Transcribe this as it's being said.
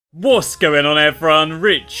What's going on everyone,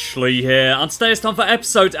 Rich Lee here, and today it's time for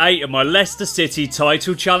episode 8 of my Leicester City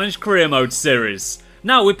Title Challenge Career Mode series.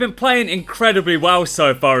 Now, we've been playing incredibly well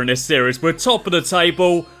so far in this series. We're top of the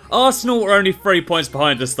table. Arsenal are only 3 points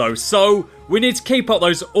behind us though, so we need to keep up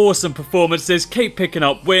those awesome performances, keep picking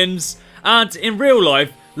up wins, and in real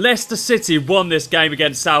life, Leicester City won this game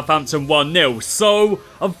against Southampton 1-0, so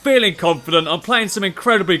I'm feeling confident. I'm playing some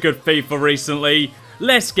incredibly good FIFA recently.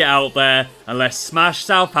 Let's get out there and let's smash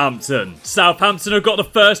Southampton. Southampton have got the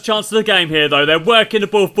first chance of the game here though. They're working the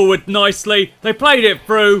ball forward nicely. They played it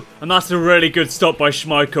through and that's a really good stop by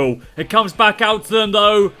Schmeichel. It comes back out to them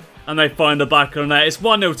though and they find the back of the net. It's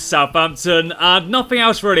 1-0 to Southampton and nothing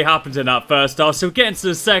else really happened in that first half. So we get into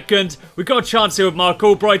the second. We've got a chance here with Mark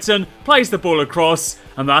Albrighton. Plays the ball across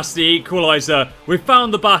and that's the equaliser. We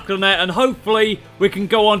found the back of the net and hopefully we can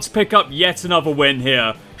go on to pick up yet another win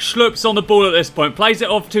here. Schlupp's on the ball at this point, plays it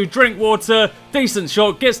off to Drinkwater, decent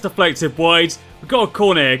shot, gets deflected wide. We've got a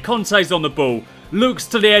corner here, Conte's on the ball, looks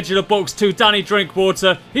to the edge of the box to Danny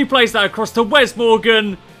Drinkwater, he plays that across to Wes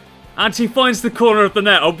Morgan, and he finds the corner of the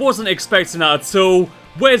net. I wasn't expecting that at all.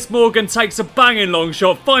 Wes Morgan takes a banging long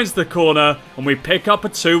shot, finds the corner, and we pick up a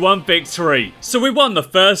 2-1 victory. So we won the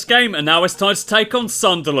first game, and now it's time to take on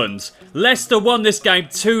Sunderland. Leicester won this game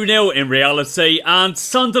 2-0 in reality, and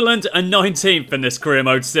Sunderland are 19th in this career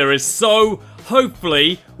mode series, so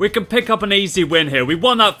hopefully we can pick up an easy win here. We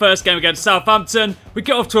won that first game against Southampton, we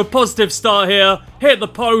get off to a positive start here, hit the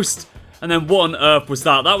post, and then what on earth was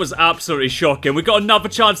that? That was absolutely shocking. We got another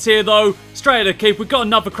chance here though, straight at the keep, we got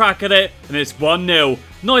another crack at it, and it's 1-0.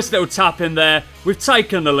 Nice little tap in there, we've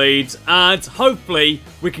taken the lead, and hopefully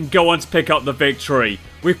we can go on to pick up the victory.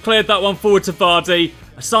 We've cleared that one forward to Vardy.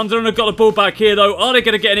 Sunderland have got the ball back here though. Are they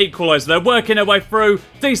going to get an equaliser? They're working their way through.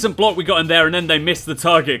 Decent block we got in there and then they missed the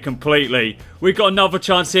target completely. We've got another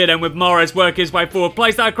chance here then with Mahrez working his way forward.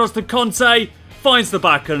 Plays that across to Conte. Finds the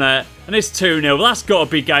back of the net and it's 2-0. That's got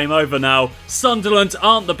to be game over now. Sunderland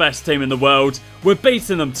aren't the best team in the world. We're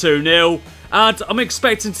beating them 2-0 and I'm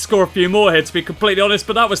expecting to score a few more here to be completely honest,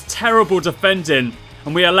 but that was terrible defending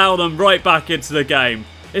and we allow them right back into the game.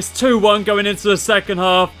 It's 2-1 going into the second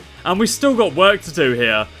half. And we've still got work to do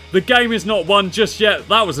here. The game is not won just yet.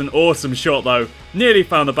 That was an awesome shot though. Nearly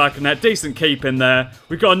found the back of the net. Decent keep in there.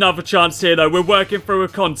 We've got another chance here though. We're working through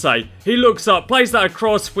with Conte. He looks up, plays that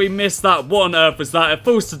across. We missed that. What on earth was that? It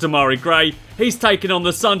falls to Demarai Gray. He's taking on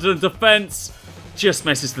the Sunderland defence. Just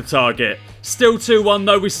misses the target. Still 2-1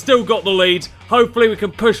 though. We still got the lead. Hopefully we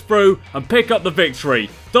can push through and pick up the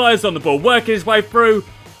victory. Dyer's on the ball. Working his way through.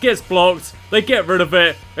 Gets blocked. They get rid of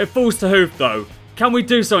it. It falls to Hoof though. Can we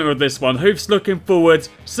do something with this one? Hoof's looking forward,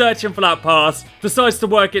 searching for that pass, decides to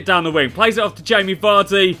work it down the wing, plays it off to Jamie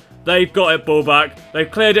Vardy. They've got it ball back,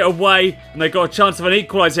 they've cleared it away, and they've got a chance of an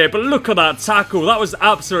equaliser here. But look at that tackle, that was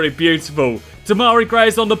absolutely beautiful. Demarai Gray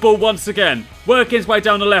is on the ball once again, working his way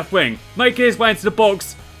down the left wing, making his way into the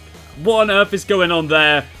box. What on earth is going on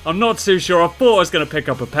there? I'm not too sure. I thought I was going to pick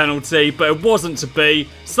up a penalty, but it wasn't to be.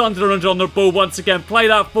 Sunderland on the ball once again, play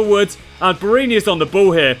that forward, and Barini is on the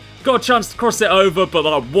ball here. Got a chance to cross it over, but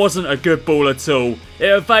that wasn't a good ball at all. It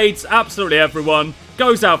evades absolutely everyone,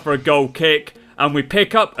 goes out for a goal kick, and we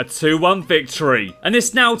pick up a 2-1 victory. And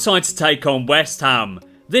it's now time to take on West Ham.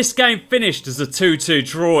 This game finished as a 2-2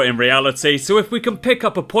 draw in reality, so if we can pick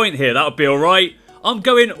up a point here, that would be alright. I'm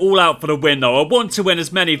going all out for the win though. I want to win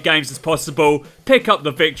as many games as possible, pick up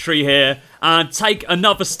the victory here, and take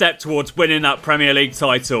another step towards winning that Premier League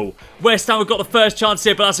title. West Ham have got the first chance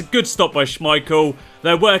here, but that's a good stop by Schmeichel.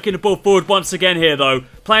 They're working the ball forward once again here though,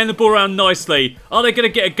 playing the ball around nicely. Are they going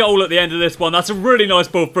to get a goal at the end of this one? That's a really nice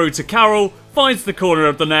ball through to Carroll, finds the corner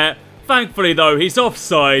of the net. Thankfully though, he's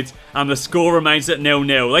offside, and the score remains at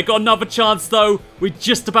 0-0. They got another chance though. We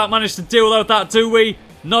just about managed to deal with that, do we?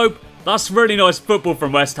 Nope. That's really nice football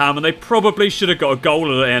from West Ham, and they probably should have got a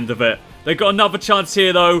goal at the end of it. They got another chance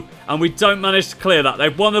here though, and we don't manage to clear that.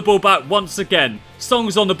 They've won the ball back once again.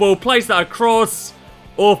 Song's on the ball, plays that across.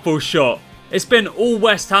 Awful shot. It's been all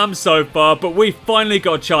West Ham so far, but we've finally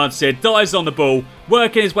got a chance here. Dyer's on the ball,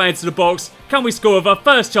 working his way into the box. Can we score with our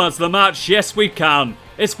first chance of the match? Yes, we can.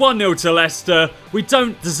 It's 1-0 to Leicester. We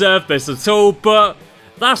don't deserve this at all, but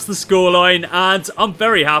that's the scoreline, and I'm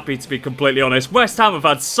very happy to be completely honest. West Ham have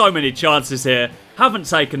had so many chances here, haven't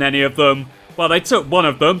taken any of them. Well, they took one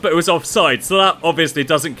of them, but it was offside, so that obviously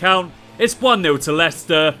doesn't count. It's 1-0 to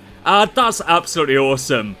Leicester, and that's absolutely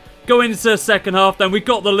awesome. Going into the second half, then we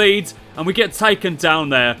got the lead, and we get taken down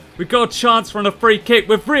there. We got a chance from a free kick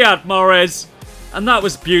with Riyad Mahrez, and that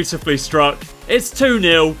was beautifully struck. It's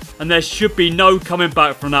 2-0, and there should be no coming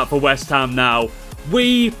back from that for West Ham now.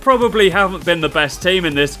 We probably haven't been the best team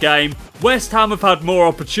in this game. West Ham have had more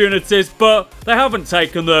opportunities, but they haven't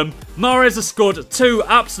taken them. Mahrez has scored 2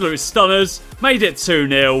 absolute stunners, made it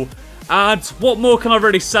 2-0. And what more can I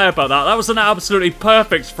really say about that? That was an absolutely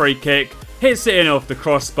perfect free kick. Hits it in off the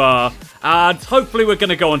crossbar. And hopefully we're going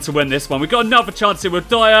to go on to win this one. We've got another chance here with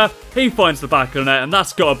Dyer. He finds the back of the net, and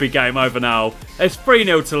that's got to be game over now. It's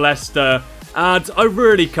 3-0 to Leicester. And I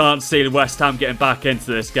really can't see West Ham getting back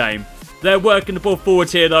into this game. They're working the ball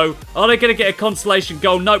forward here, though. Are they going to get a consolation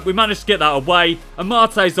goal? Nope, we managed to get that away. And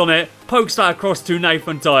Marte's on it. Pokes that across to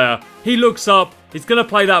Nathan Dyer. He looks up. He's going to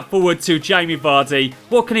play that forward to Jamie Vardy.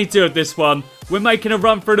 What can he do with this one? We're making a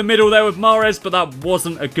run through the middle there with Mahrez, but that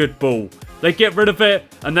wasn't a good ball. They get rid of it,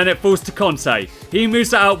 and then it falls to Conte. He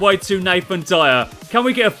moves it out wide to Nathan Dyer. Can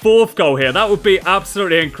we get a 4th goal here? That would be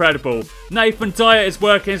absolutely incredible. Nathan Dyer is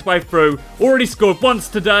working his way through. Already scored once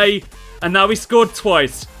today. And now he scored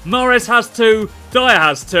twice. Mahrez has 2, Dyer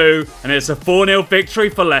has 2, and it's a 4-0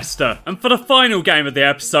 victory for Leicester. And for the final game of the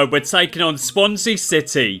episode, we're taking on Swansea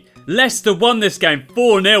City. Leicester won this game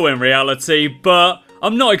 4-0 in reality, but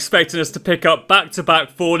I'm not expecting us to pick up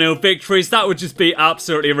back-to-back 4-0 victories. That would just be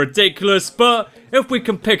absolutely ridiculous, but if we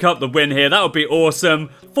can pick up the win here, that would be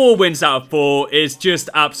awesome. 4 wins out of 4 is just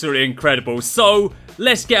absolutely incredible. So,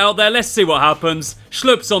 let's get out there, let's see what happens.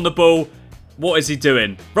 Schlupp's on the ball. What is he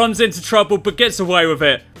doing? Runs into trouble but gets away with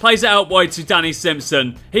it. Plays it out wide to Danny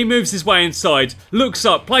Simpson. He moves his way inside. Looks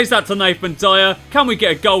up. Plays that to Nathan Dyer. Can we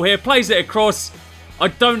get a goal here? Plays it across. I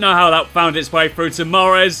don't know how that found its way through to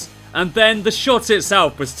Mahrez. And then the shot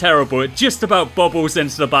itself was terrible. It just about bobbles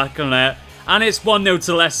into the back of the net. And it's 1-0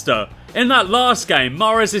 to Leicester. In that last game,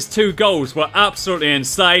 Mahrez's 2 goals were absolutely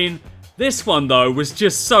insane. This one though was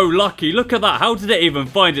just so lucky. Look at that. How did it even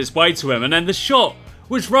find its way to him? And then the shot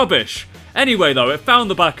was rubbish. Anyway though, it found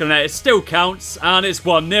the back of the net, it still counts, and it's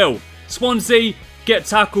 1-0. Swansea get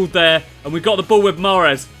tackled there, and we got the ball with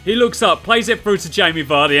Mahrez. He looks up, plays it through to Jamie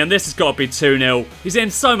Vardy, and this has got to be 2-0. He's in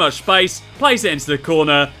so much space, plays it into the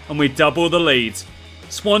corner, and we double the lead.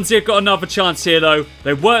 Swansea have got another chance here though.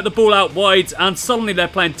 They work the ball out wide, and suddenly they're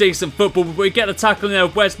playing decent football, but we get the tackle there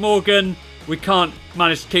with Wes Morgan. We can't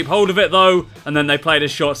manage to keep hold of it though, and then they played a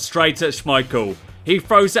shot straight at Schmeichel. He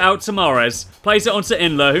throws it out to Mahrez, plays it onto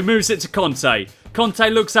Inler, who moves it to Conte. Conte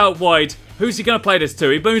looks out wide. Who's he going to play this to?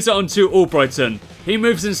 He moves it on to Albrighton. He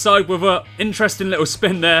moves inside with an interesting little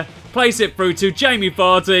spin there. Plays it through to Jamie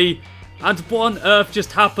Vardy. And what on earth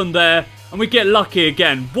just happened there? And we get lucky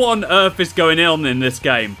again. What on earth is going on in this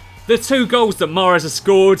game? The 2 goals that Mahrez has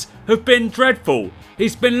scored have been dreadful.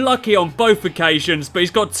 He's been lucky on both occasions, but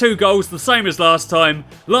he's got 2 goals, the same as last time.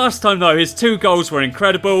 Last time though, his 2 goals were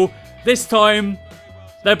incredible. This time,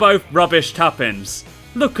 they're both rubbish tap-ins.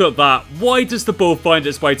 Look at that. Why does the ball find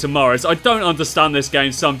its way to Mahrez? I don't understand this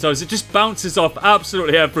game sometimes. It just bounces off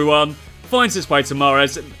absolutely everyone. Finds its way to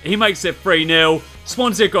Mahrez. He makes it 3-0.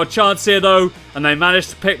 Swansea got a chance here though, and they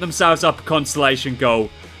managed to pick themselves up a consolation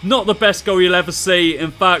goal. Not the best goal you'll ever see.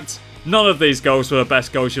 In fact, none of these goals were the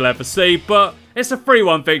best goals you'll ever see, but it's a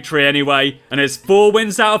 3-1 victory anyway, and it's 4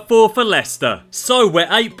 wins out of 4 for Leicester. So we're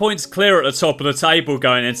 8 points clear at the top of the table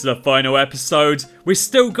going into the final episode. We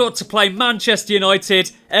still got to play Manchester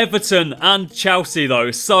United, Everton and Chelsea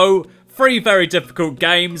though, so 3 very difficult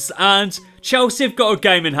games, and Chelsea have got a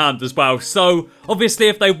game in hand as well. So obviously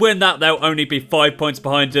if they win that, they'll only be 5 points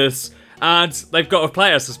behind us, and they've got to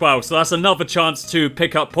play us as well, so that's another chance to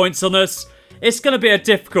pick up points on us. It's going to be a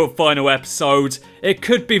difficult final episode. It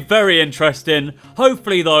could be very interesting.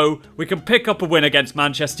 Hopefully, though, we can pick up a win against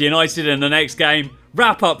Manchester United in the next game,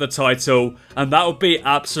 wrap up the title, and that would be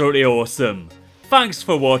absolutely awesome. Thanks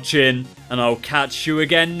for watching, and I'll catch you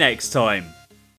again next time.